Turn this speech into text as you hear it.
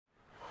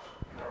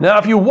Now,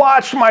 if you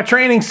watched my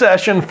training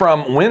session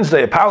from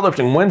Wednesday,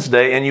 Powerlifting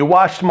Wednesday, and you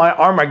watched my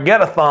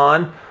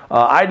Armageddon,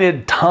 I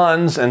did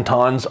tons and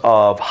tons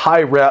of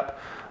high rep,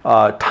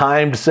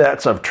 timed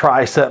sets of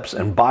triceps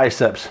and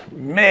biceps.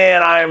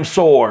 Man, I am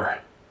sore.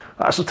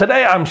 So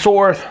today I'm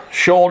sore,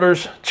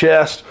 shoulders,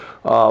 chest,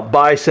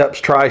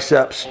 biceps,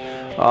 triceps.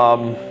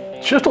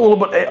 Just a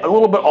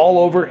little bit all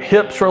over.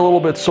 Hips are a little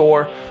bit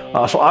sore.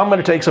 So I'm going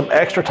to take some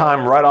extra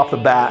time right off the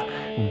bat.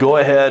 Go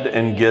ahead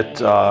and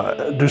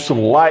do some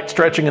light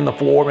stretching in the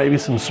floor, maybe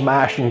some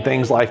smashing,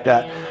 things like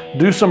that.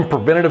 Do some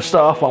preventative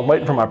stuff. I'm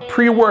waiting for my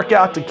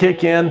pre-workout to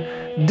kick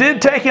in.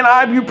 Did take an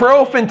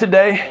ibuprofen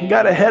today.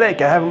 Got a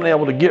headache I haven't been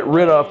able to get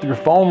rid of through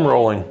foam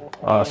rolling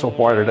so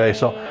far today.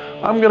 So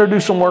I'm going to do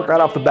some work right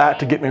off the bat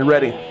to get me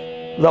ready.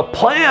 The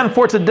plan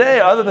for today,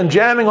 other than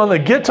jamming on the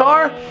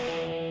guitar,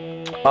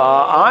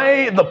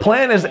 the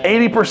plan is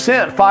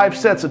 80%, 5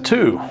 sets of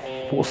 2.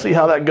 We'll see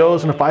how that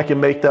goes and if I can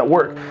make that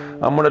work.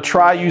 I'm going to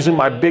try using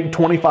my big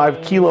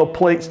 25 kilo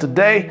plates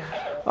today.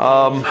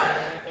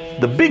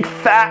 The big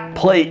fat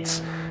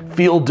plates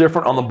feel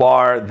different on the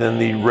bar than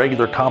the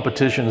regular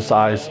competition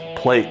size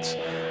plates.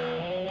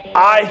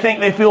 I think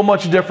they feel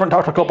much different.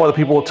 Talked to a couple other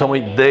people who tell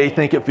me they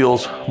think it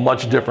feels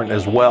much different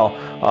as well,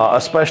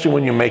 especially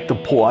when you make the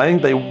pull. I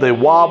think they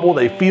wobble,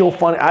 they feel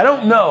funny. I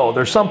don't know.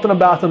 There's something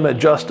about them that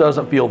just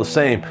doesn't feel the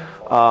same.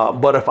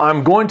 But if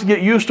I'm going to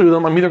get used to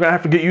them, I'm either going to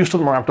have to get used to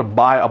them or I have to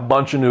buy a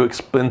bunch of new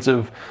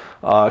expensive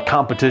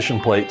competition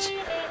plates.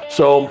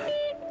 So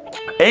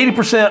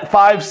 80%,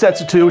 5 sets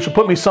of 2, which will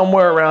put me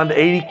somewhere around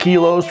 80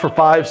 kilos for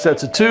 5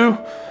 sets of 2.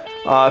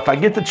 If I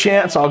get the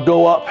chance, I'll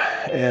go up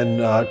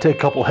and take a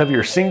couple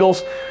heavier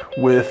singles.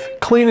 With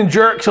clean and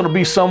jerks, it'll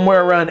be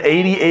somewhere around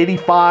 80,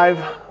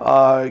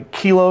 85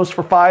 kilos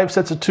for 5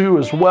 sets of 2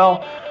 as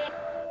well,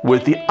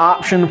 with the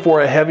option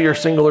for a heavier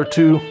single or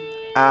 2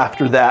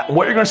 after that.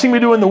 What you're going to see me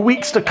do in the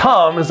weeks to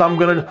come is I'm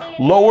going to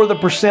lower the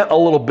percent a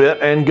little bit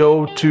and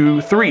go to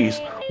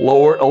 3s.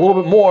 Lower it a little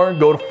bit more,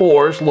 go to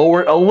 4s.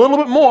 Lower it a little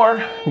bit more,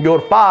 and go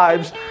to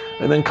 5s.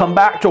 And then come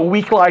back to a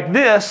week like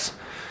this.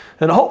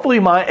 And hopefully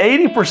my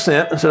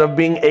 80%, instead of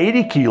being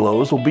 80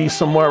 kilos, will be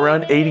somewhere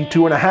around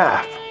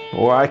 82.5.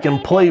 Or I can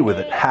play with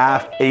it.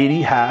 Half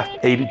 80, half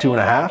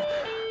 82.5.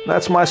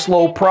 That's my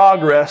slow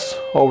progress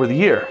over the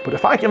year. But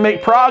if I can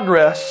make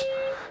progress,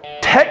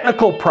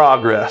 technical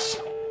progress,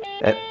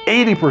 at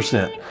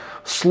 80%,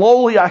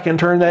 slowly I can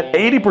turn that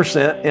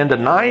 80% into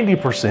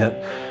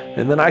 90%,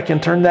 and then I can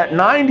turn that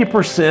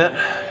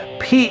 90%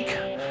 peak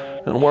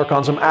and work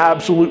on some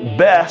absolute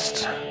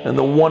best in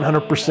the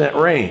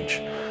 100% range.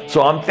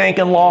 So I'm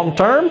thinking long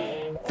term,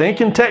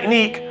 thinking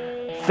technique,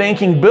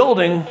 thinking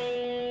building,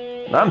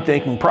 and I'm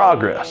thinking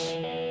progress.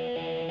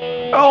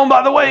 Oh, and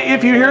by the way,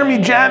 if you hear me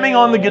jamming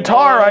on the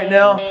guitar right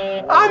now,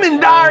 I'm in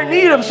dire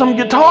need of some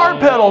guitar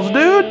pedals,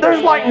 dude.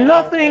 There's like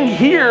nothing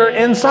here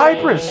in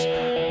Cyprus.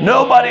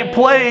 Nobody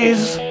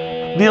plays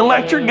the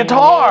electric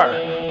guitar,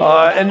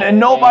 and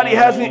nobody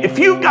has any. If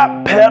you've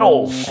got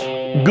pedals,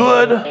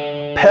 good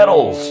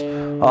pedals,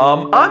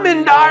 I'm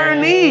in dire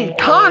need.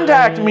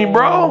 Contact me,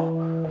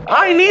 bro.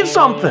 I need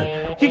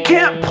something. You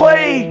can't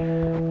play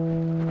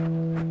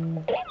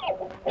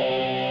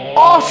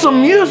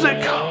awesome music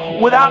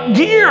without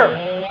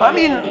gear. I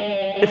mean,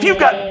 if you've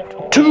got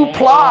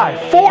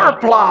 2-ply,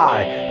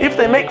 4-ply, if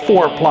they make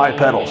 4-ply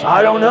pedals,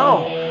 I don't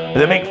know. If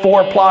they make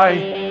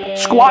 4-ply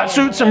squat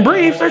suits and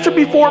briefs, there should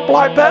be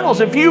 4-ply pedals.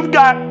 If you've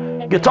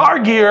got guitar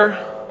gear,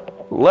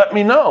 let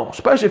me know,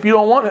 especially if you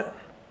don't want it.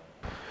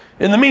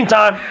 In the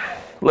meantime,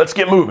 let's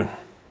get moving.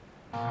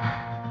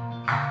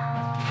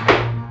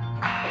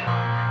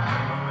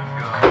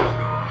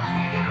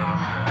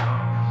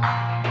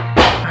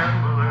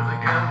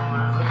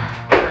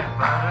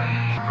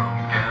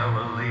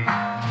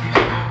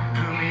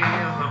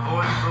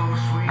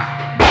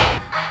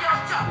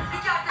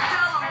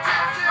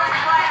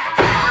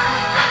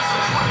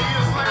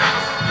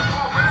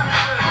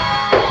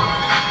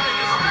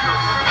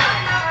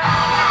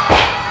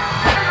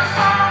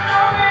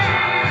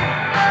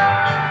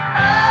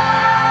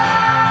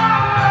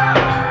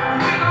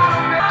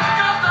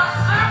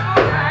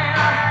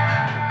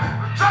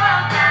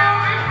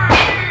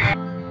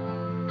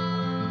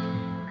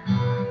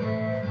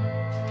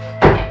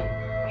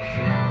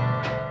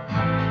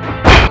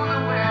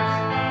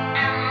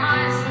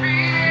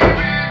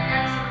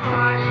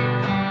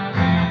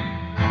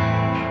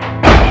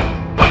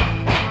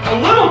 A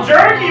little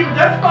jerky, but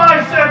that's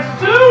 5 sets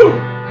too.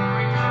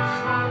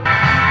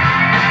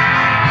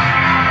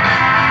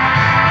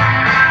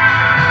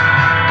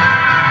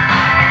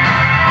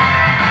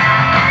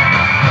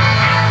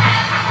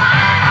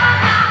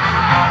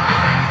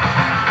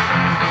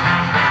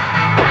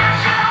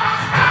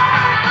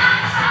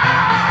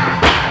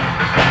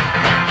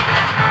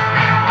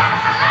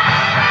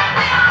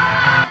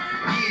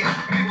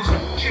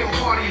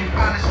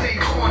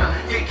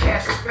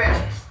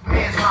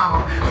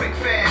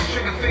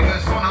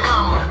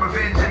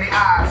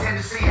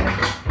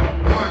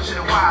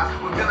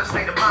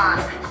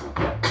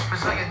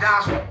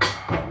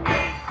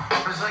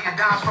 Brazilian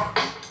dance from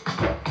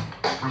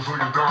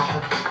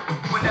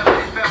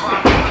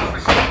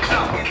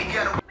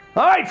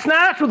All right,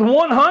 snatch with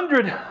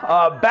 100,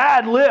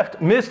 bad lift,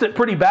 missed it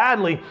pretty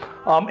badly.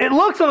 It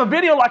looks on the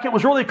video like it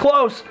was really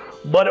close,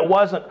 but it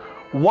wasn't.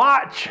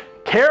 Watch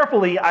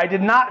carefully, I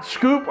did not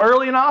scoop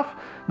early enough.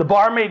 The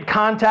bar made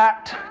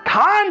contact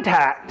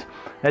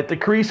at the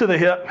crease of the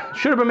hip.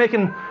 Should have been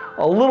making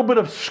a little bit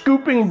of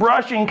scooping,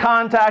 brushing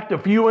contact a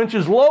few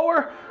inches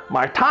lower.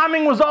 My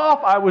timing was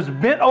off, I was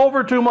bent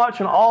over too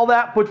much, and all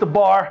that put the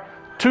bar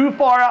too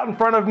far out in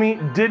front of me,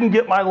 didn't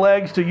get my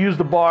legs to use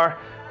the bar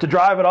to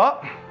drive it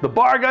up. The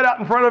bar got out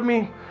in front of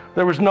me.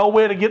 There was no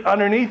way to get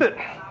underneath it,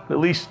 at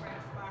least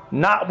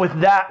not with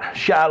that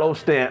shallow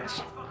stance.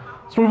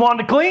 Let's move on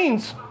to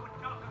cleans.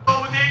 Let's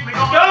go, baby.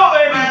 Gotta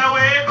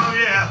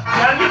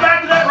get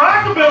back to that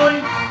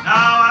rockabilly.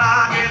 Now when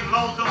I get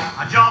lonesome,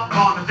 I jump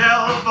on the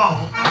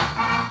telephone.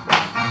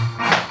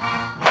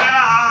 When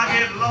I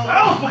get lonesome,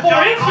 that was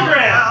before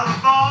Instagram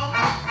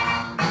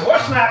or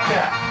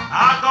Snapchat.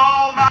 I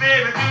call my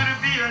baby to the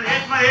beat and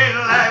hit my head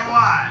like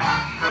wine.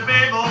 The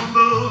baby on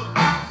move.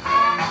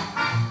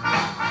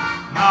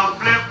 Now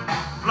flip,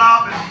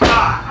 flop, and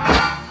fly.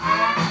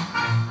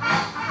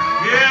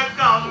 Here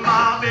comes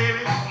my baby.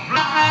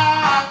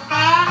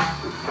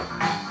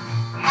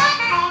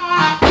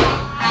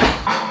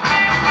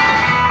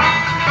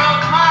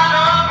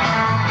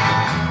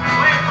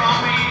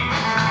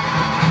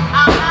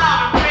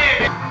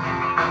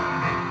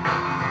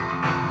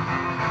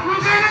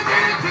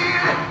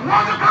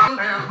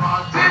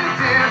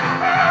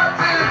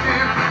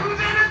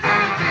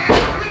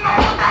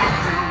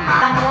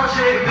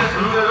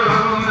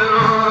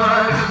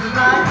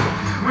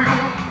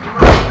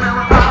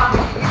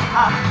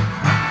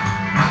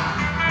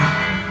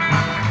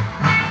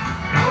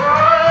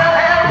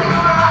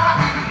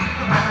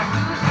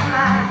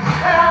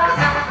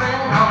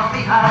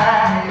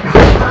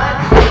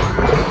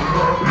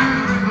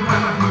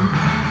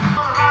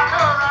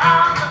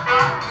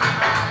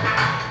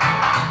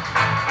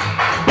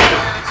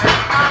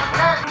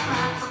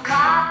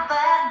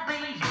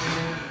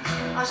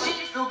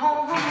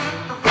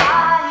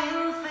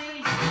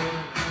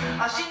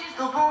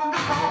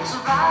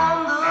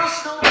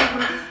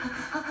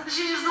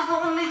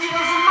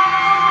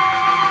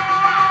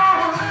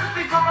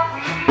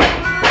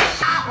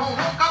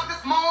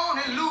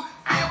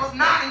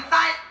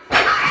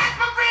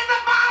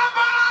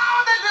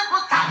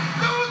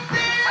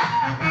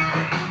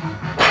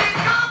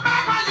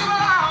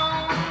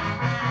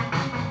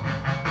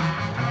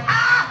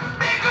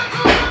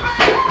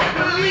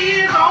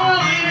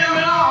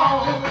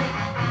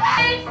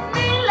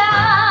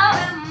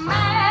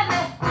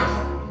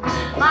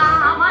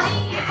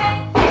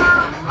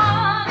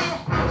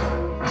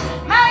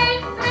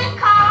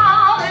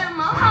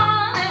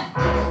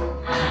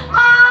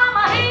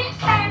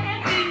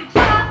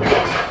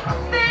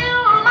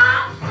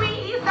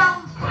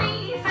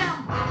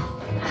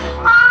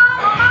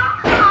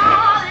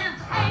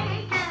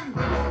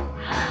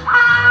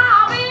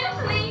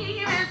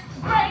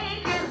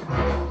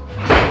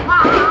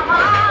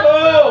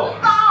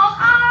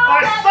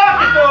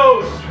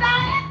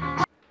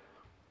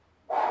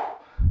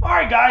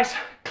 Guys,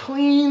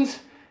 cleans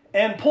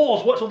and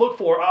pulls, what to look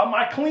for.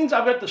 My cleans,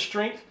 I've got the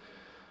strength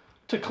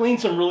to clean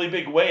some really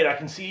big weight. I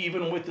can see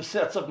even with the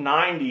sets of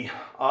 90,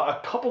 a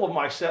couple of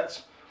my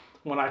sets,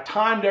 when I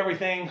timed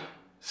everything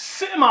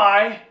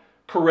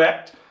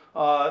semi-correct,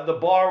 the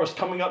bar was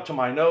coming up to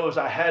my nose.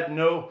 I had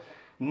no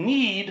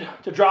need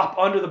to drop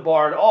under the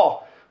bar at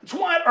all. That's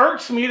why it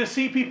irks me to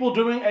see people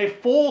doing a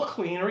full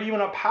clean or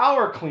even a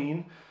power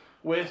clean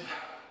with,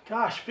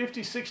 gosh,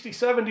 50, 60,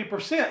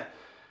 70%.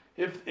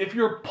 If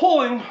you're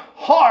pulling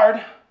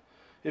hard,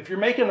 if you're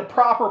making a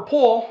proper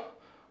pull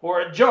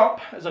or a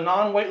jump, as a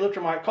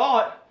non-weightlifter might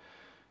call it,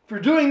 if you're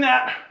doing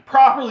that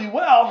properly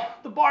well,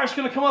 the bar is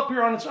going to come up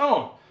here on its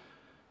own.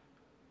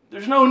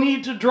 There's no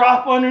need to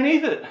drop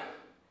underneath it.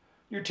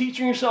 You're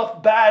teaching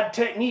yourself bad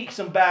techniques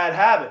and bad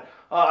habit.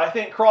 I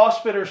think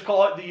CrossFitters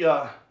call it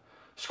the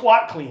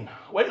squat clean.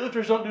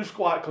 Weightlifters don't do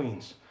squat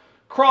cleans.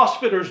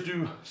 CrossFitters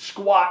do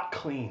squat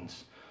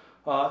cleans.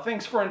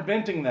 Thanks for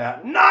inventing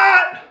that.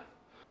 Not!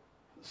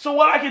 So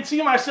what I could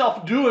see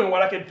myself doing,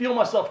 what I could feel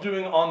myself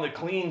doing on the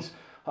cleans,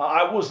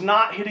 I was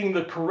not hitting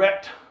the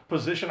correct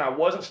position. I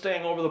wasn't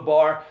staying over the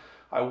bar.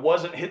 I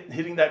wasn't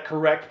hitting that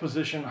correct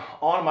position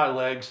on my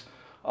legs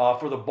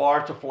for the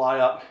bar to fly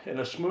up in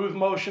a smooth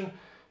motion.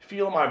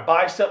 Feel my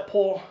bicep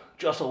pull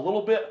just a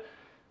little bit.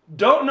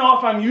 Don't know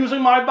if I'm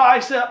using my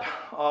bicep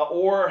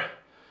or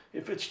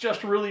if it's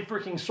just really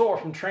freaking sore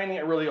from training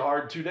it really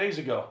hard 2 days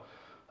ago.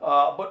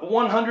 But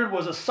 100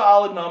 was a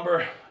solid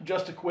number.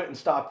 Just to quit and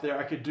stop there.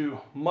 I could do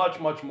much,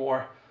 much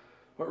more.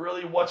 But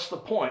really, what's the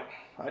point?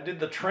 I did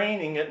the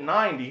training at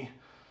 90.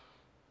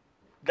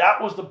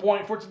 That was the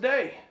point for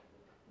today.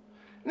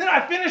 And then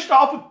I finished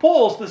off with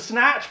pulls. The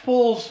snatch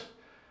pulls,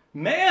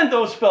 man,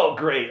 those felt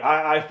great.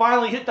 I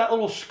finally hit that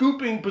little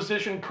scooping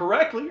position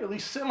correctly, or at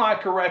least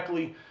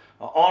semi-correctly,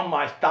 on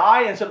my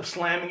thigh instead of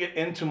slamming it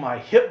into my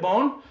hip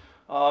bone.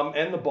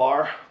 And the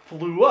bar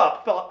flew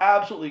up. Felt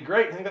absolutely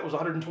great. I think that was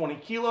 120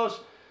 kilos.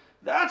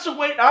 That's a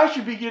weight I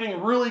should be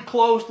getting really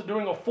close to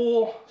doing a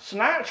full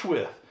snatch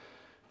with,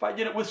 if I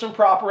get it with some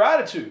proper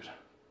attitude.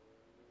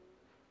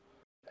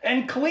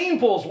 And clean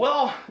pulls,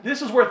 well,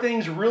 this is where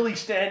things really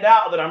stand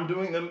out that I'm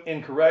doing them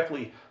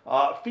incorrectly.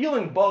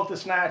 Feeling both the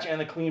snatch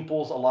and the clean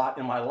pulls a lot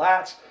in my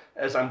lats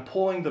as I'm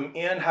pulling them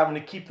in, having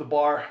to keep the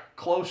bar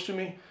close to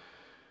me.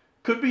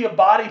 Could be a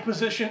body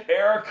position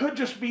error, could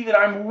just be that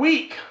I'm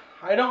weak.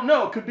 I don't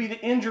know, it could be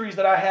the injuries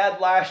that I had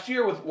last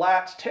year with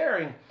lats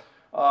tearing,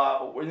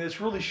 and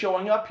it's really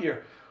showing up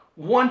here.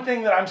 One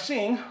thing that I'm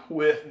seeing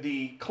with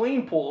the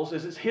clean pulls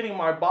is it's hitting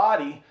my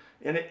body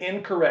in an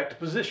incorrect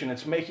position.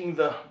 It's making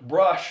the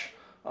brush,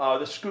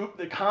 the scoop,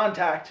 the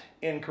contact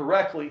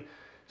incorrectly.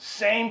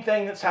 Same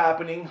thing that's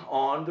happening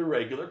on the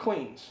regular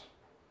cleans.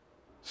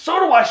 So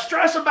do I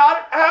stress about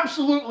it?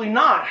 Absolutely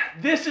not.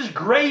 This is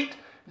great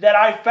that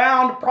I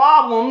found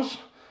problems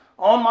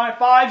on my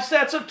 5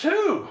 sets of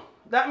 2.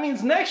 That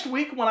means next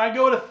week when I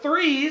go to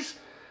 3s,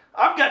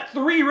 I've got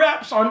 3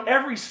 reps on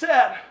every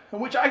set in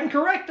which I can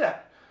correct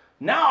that.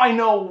 Now I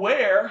know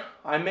where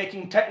I'm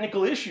making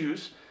technical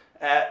issues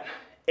at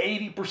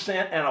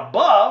 80% and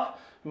above.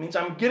 It means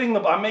I'm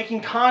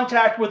making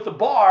contact with the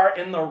bar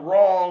in the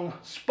wrong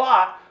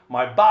spot.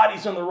 My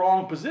body's in the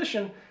wrong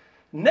position.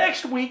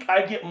 Next week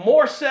I get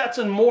more sets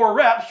and more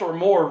reps, or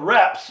more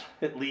reps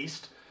at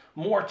least,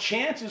 more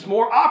chances,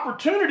 more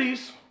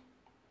opportunities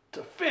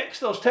to fix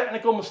those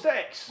technical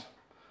mistakes.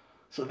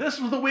 So this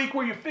was the week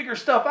where you figure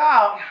stuff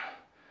out.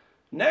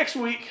 Next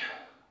week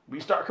we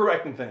start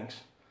correcting things.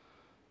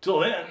 Till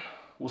then,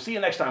 we'll see you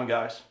next time,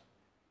 guys.